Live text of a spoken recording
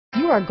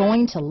are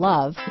going to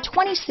love the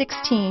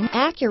 2016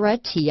 Acura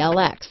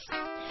TLX.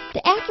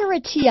 The Acura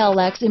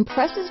TLX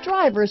impresses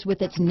drivers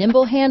with its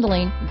nimble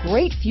handling,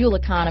 great fuel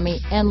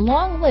economy, and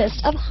long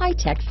list of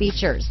high-tech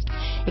features.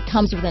 It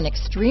comes with an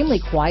extremely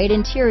quiet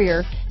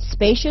interior,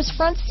 spacious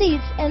front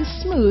seats, and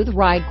smooth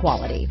ride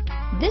quality.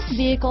 This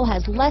vehicle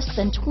has less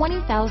than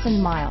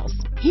 20,000 miles.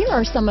 Here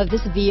are some of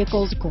this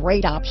vehicle's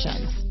great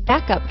options: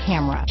 backup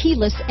camera,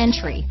 keyless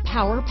entry,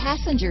 power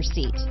passenger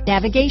seat,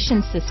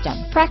 navigation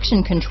system,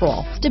 traction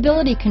control,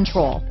 stability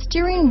control,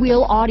 steering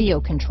wheel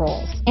audio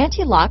controls,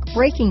 anti-lock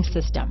braking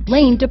system,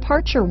 lane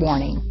departure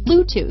warning,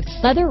 Bluetooth,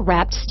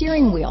 leather-wrapped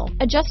steering wheel,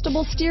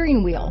 adjustable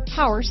steering wheel,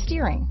 power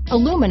steering,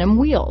 aluminum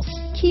wheels,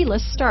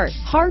 keyless start,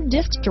 hard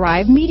disk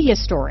drive media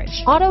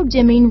storage,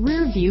 auto-dimming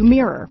rear view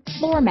mirror,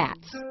 floor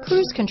mats,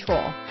 cruise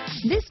control.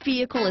 This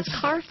vehicle is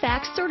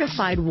Carfax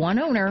certified one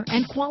owner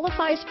and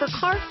qualifies for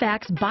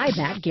Carfax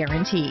buyback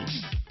guarantee.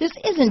 This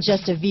isn't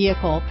just a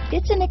vehicle,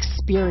 it's an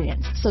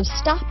experience, so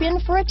stop in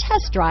for a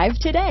test drive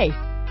today.